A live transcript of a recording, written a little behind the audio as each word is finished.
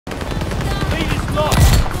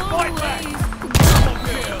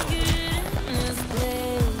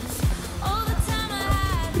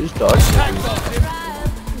dodge snippers.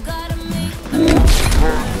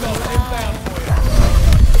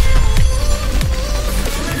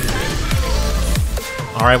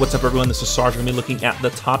 Alright, what's up everyone, this is Sarge. We're going to be looking at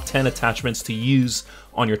the top 10 attachments to use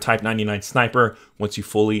on your Type 99 sniper once you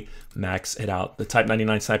fully max it out. The Type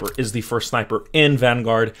 99 sniper is the first sniper in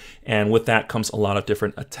Vanguard, and with that comes a lot of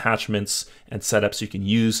different attachments and setups you can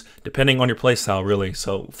use depending on your playstyle, really.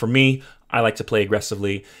 So for me, I like to play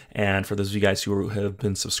aggressively, and for those of you guys who have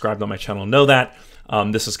been subscribed on my channel know that.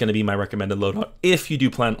 This is going to be my recommended loadout if you do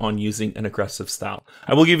plan on using an aggressive style.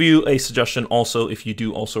 I will give you a suggestion also if you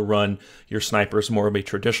do also run your snipers more of a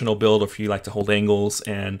traditional build, or if you like to hold angles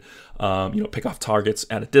and pick off targets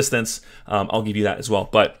at a distance. I'll give you that as well.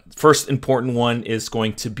 But first important one is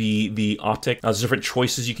going to be the optic. Now, there's different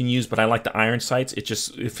choices you can use, but I like the iron sights. It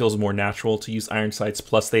feels more natural to use iron sights.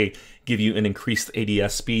 Plus they give you an increased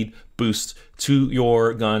ADS speed boost to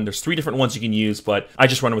your gun. There's 3 different ones you can use, but I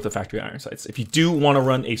just run it with the factory iron sights. If you do want to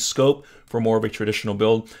run a scope for more of a traditional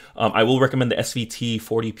build, I will recommend the SVT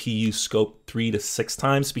 40PU scope 3 to 6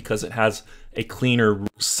 times because it has a cleaner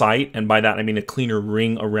sight, and by that I mean a cleaner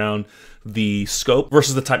ring around the scope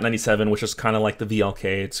versus the Type 97, which is kind of like the VLK.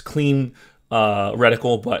 It's clean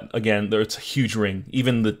reticle, but again, it's a huge ring.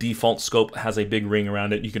 Even the default scope has a big ring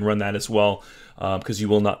around it. You can run that as well because you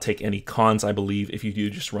will not take any cons, I believe, if you do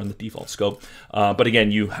just run the default scope. But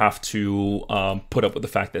again, you have to put up with the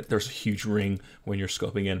fact that there's a huge ring when you're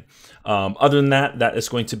scoping in. Other than that, that is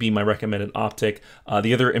going to be my recommended optic.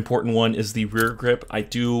 The other important one is the rear grip. I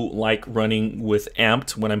do like running with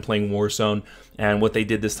amped when I'm playing Warzone, and what they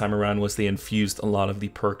did this time around was they infused a lot of the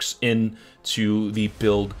perks into the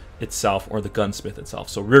build itself, or the gunsmith itself.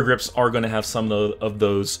 So rear grips are going to have some of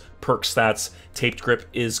those perk stats. Taped grip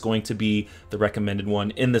is going to be the recommended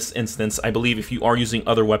one in this instance. I believe if you are using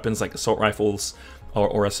other weapons like assault rifles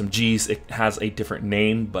or SMGs, it has a different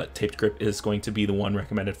name, but taped grip is going to be the one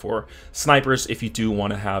recommended for snipers if you do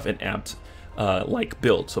want to have an amped like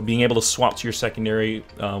build. So being able to swap to your secondary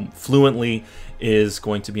fluently is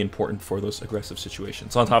going to be important for those aggressive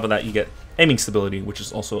situations. On top of that, you get aiming stability, which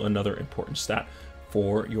is also another important stat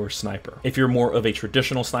for your sniper. If you're more of a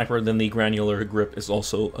traditional sniper, then the granular grip is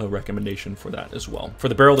also a recommendation for that as well. For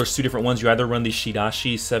the barrel, there's 2 different ones. You either run the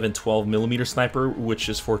Shidashi 712mm sniper, which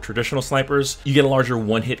is for traditional snipers. You get a larger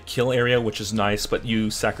one-hit kill area, which is nice, but you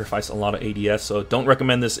sacrifice a lot of ADS, so don't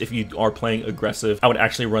recommend this if you are playing aggressive. I would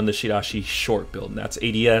actually run the Shidashi short build, and that's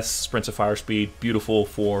ADS, sprint to fire speed, beautiful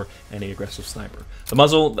for any aggressive sniper. The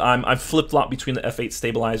muzzle, I've flip-flopped between the F8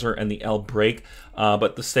 stabilizer and the L brake,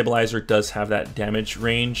 but the stabilizer does have that damage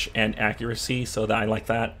range and accuracy, so that I like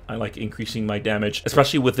that. I like increasing my damage,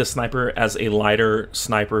 especially with this sniper as a lighter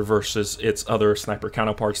sniper versus its other sniper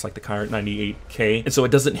counterparts like the Kar 98K, and so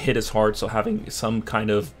it doesn't hit as hard, so having some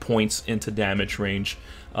kind of points into damage range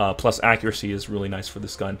plus accuracy is really nice for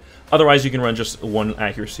this gun. Otherwise, you can run just 1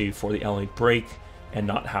 accuracy for the L8 brake and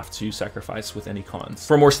not have to sacrifice with any cons.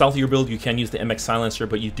 For a more stealthier build, you can use the MX silencer,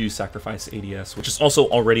 but you do sacrifice ADS, which is also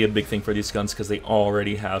already a big thing for these guns because they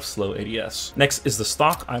already have slow ADS. Next is the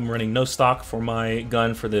stock. I'm running no stock for my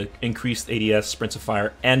gun for the increased ADS, sprint to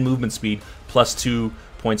fire, and movement speed, plus 2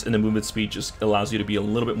 points in the movement speed. Just allows you to be a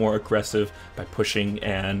little bit more aggressive by pushing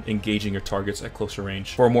and engaging your targets at closer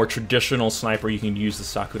range. For a more traditional sniper, you can use the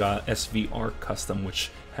Sakura SVR Custom,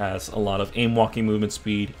 which has a lot of aim walking movement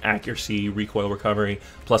speed, accuracy, recoil recovery,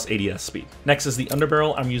 plus ADS speed. Next is the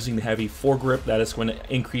underbarrel. I'm using the heavy foregrip. That is going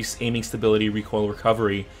to increase aiming stability, recoil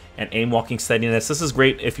recovery, and aim walking steadiness. This is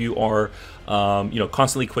great if you are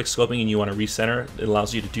constantly quick scoping and you want to recenter. It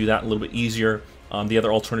allows you to do that a little bit easier. The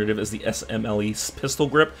other alternative is the SMLE pistol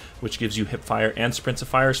grip, which gives you hip fire and sprint to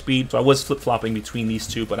fire speed. So I was flip-flopping between these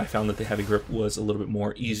 2, but I found that the heavy grip was a little bit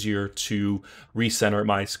more easier to recenter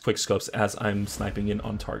my quick scopes as I'm sniping in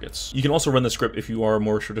on targets. You can also run this grip if you are a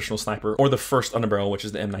more traditional sniper, or the first underbarrel, which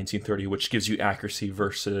is the M1930, which gives you accuracy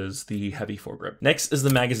versus the heavy foregrip. Next is the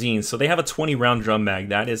magazine. So they have a 20 round drum mag.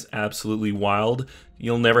 That is absolutely wild.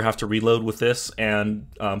 You'll never have to reload with this, and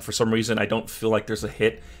for some reason I don't feel like there's a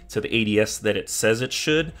hit to the ADS that it says it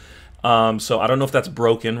should. So I don't know if that's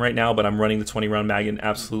broken right now, but I'm running the 20 round mag and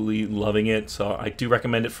absolutely loving it. So I do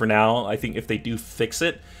recommend it for now. I think if they do fix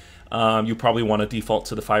it, you probably want to default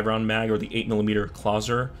to the 5 round mag or the 8mm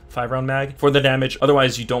Clauser 5 round mag for the damage.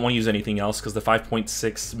 Otherwise, you don't want to use anything else because the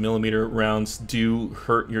 5.6mm rounds do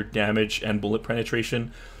hurt your damage and bullet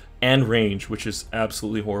penetration and range, which is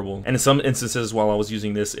absolutely horrible. And in some instances, while I was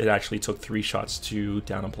using this, it actually took 3 shots to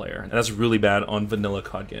down a player. And that's really bad on vanilla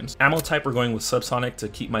COD games. Ammo type, we're going with subsonic to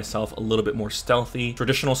keep myself a little bit more stealthy.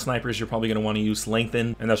 Traditional snipers, you're probably going to want to use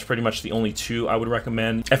lengthen, and that's pretty much the only 2 I would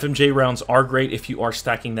recommend. FMJ rounds are great if you are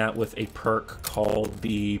stacking that with a perk called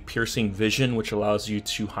the piercing vision, which allows you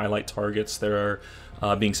to highlight targets that are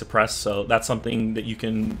being suppressed. So that's something that you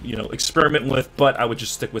can, experiment with, but I would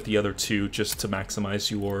just stick with the other 2 just to maximize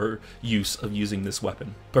your use of using this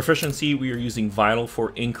weapon. Proficiency, we are using Vital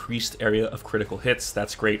for increased area of critical hits.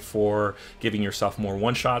 That's great for giving yourself more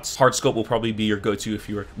one-shots. Hardscope will probably be your go-to if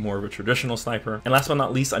you're more of a traditional sniper. And last but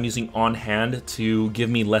not least, I'm using On Hand to give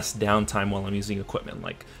me less downtime while I'm using equipment,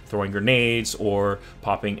 like throwing grenades or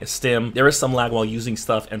popping a stim. There is some lag while using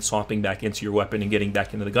stuff and swapping back into your weapon and getting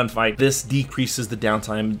back into the gunfight. This decreases the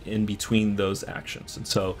downtime in between those actions. And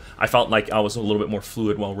so I felt like I was a little bit more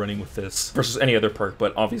fluid while running with this versus any other perk.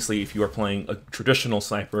 But obviously, if you are playing a traditional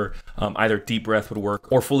sniper, either Deep Breath would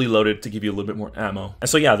work or fully loaded to give you a little bit more ammo. And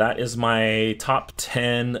so yeah, that is my top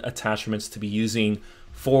 10 attachments to be using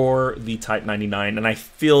for the Type 99. And I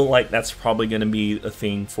feel like that's probably going to be a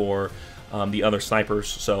thing for the other snipers.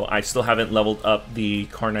 So I still haven't leveled up the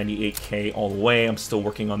Kar 98K all the way. I'm still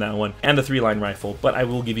working on that one, and the 3-line rifle, but I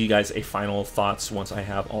will give you guys a final thoughts once I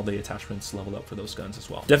have all the attachments leveled up for those guns as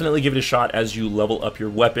well. Definitely give it a shot as you level up your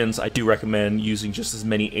weapons. I do recommend using just as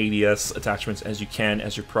many ADS attachments as you can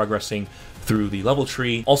as you're progressing through the level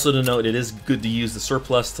tree. Also to note, it is good to use the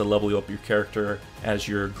surplus to level up your character as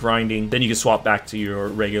you're grinding. Then you can swap back to your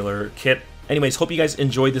regular kit. Anyways, hope you guys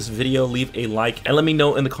enjoyed this video. Leave a like and let me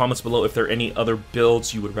know in the comments below if there are any other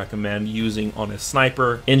builds you would recommend using on a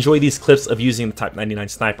sniper. Enjoy these clips of using the Type 99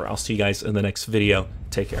 sniper. I'll see you guys in the next video.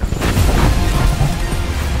 Take care.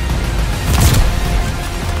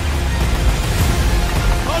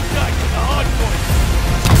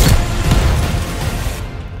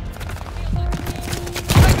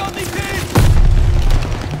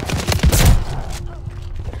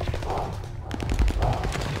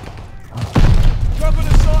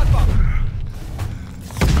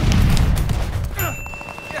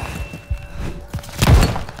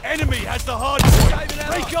 Enemy has the hard point.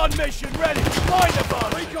 Recon mission ready. Find the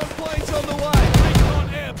bomb. Recon planes on the way. Recon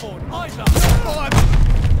airborne. Eyes up. Fire.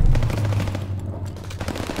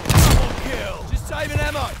 Double kill. Just saving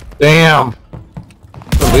ammo. Damn.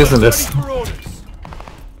 I'm losing this.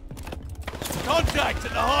 Contact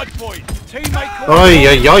at the hard point. Teammate. Oi,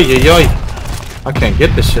 oi, oi, oi. I can't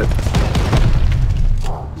get this shit.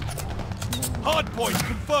 Hard point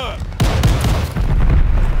confirmed.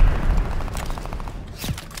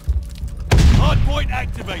 Hardpoint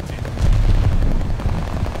activated.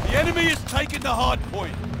 The enemy has taken the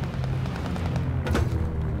hardpoint.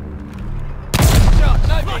 Shot,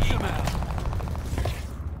 no biggie.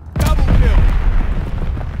 Double kill.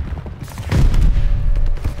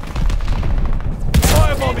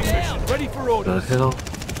 Firebombing mission ready for orders. The hell?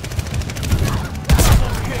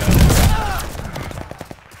 Double kill.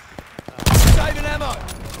 Saving ammo.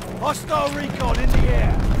 Hostile recon in the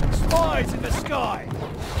air. Spies in the sky.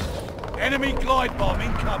 Enemy glide bomb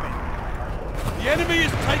incoming. The enemy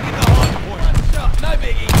is taking the hard point. Shot, no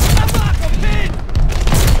biggie.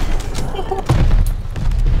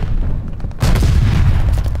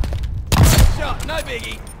 Shot, no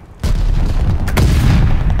biggie.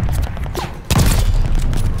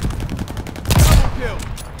 Double kill.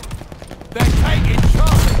 They're taking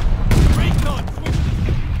charge. Recon.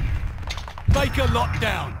 Baker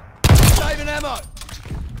lockdown. Saving ammo.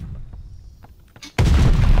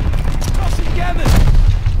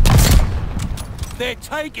 They're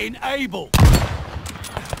taking Able.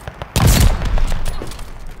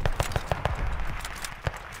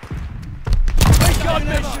 Recon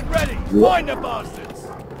mission ready. Find the bastards.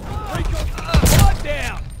 Recon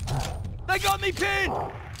down. They got me pinned.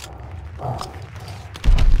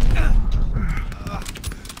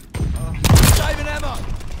 Saving ammo.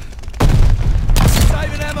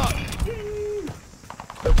 Saving ammo.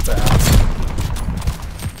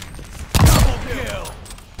 Double kill.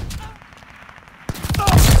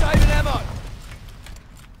 Saving ammo.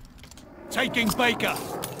 Taking Baker.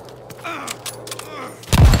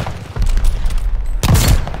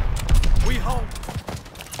 We hold.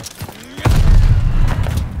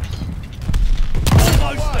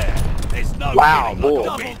 Almost there. There's no wow, boy.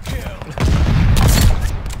 Double kill.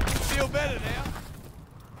 Feel better now.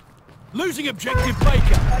 Losing objective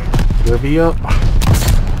Baker. We'll be up.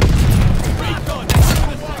 Recon.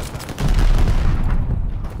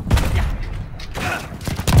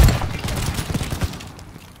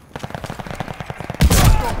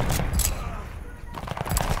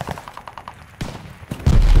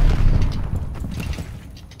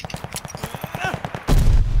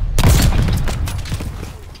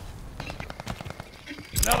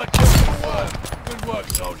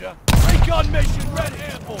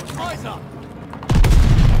 Eyes up!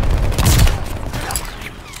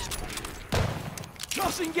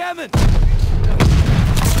 Tossing gammon!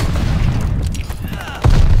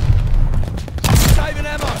 Saving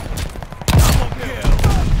ammo! Double kill!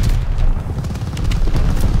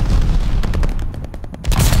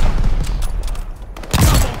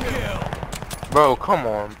 Double kill! Bro, come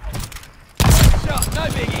on. Shot, no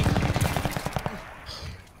biggie!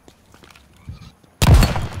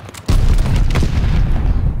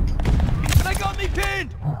 They got me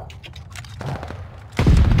pinned!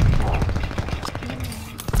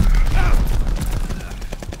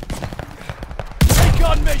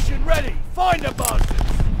 Recon mission ready! Find the bastards!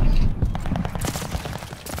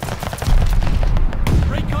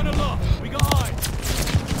 Recon aloft! We got eyes!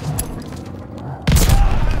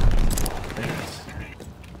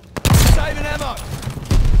 Saving ammo!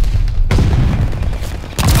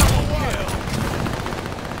 Double kill!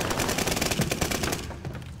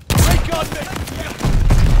 Recon mission!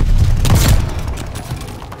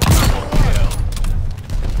 Double kill!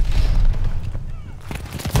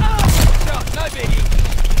 Shot, no biggie!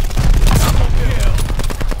 Double kill!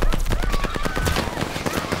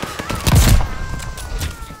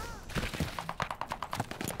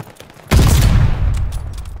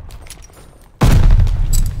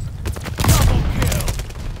 Double kill!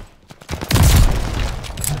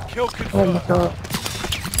 Kill Oh my confirmed. god.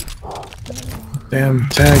 Damn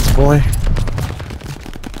tags, boy.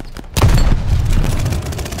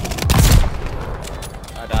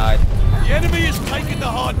 I died. The enemy is taking the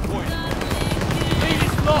hard point. Lead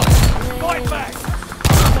is lost. Fight back.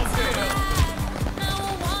 Double kill.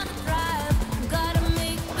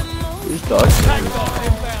 These dogs. Tank bomb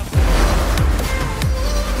inbound.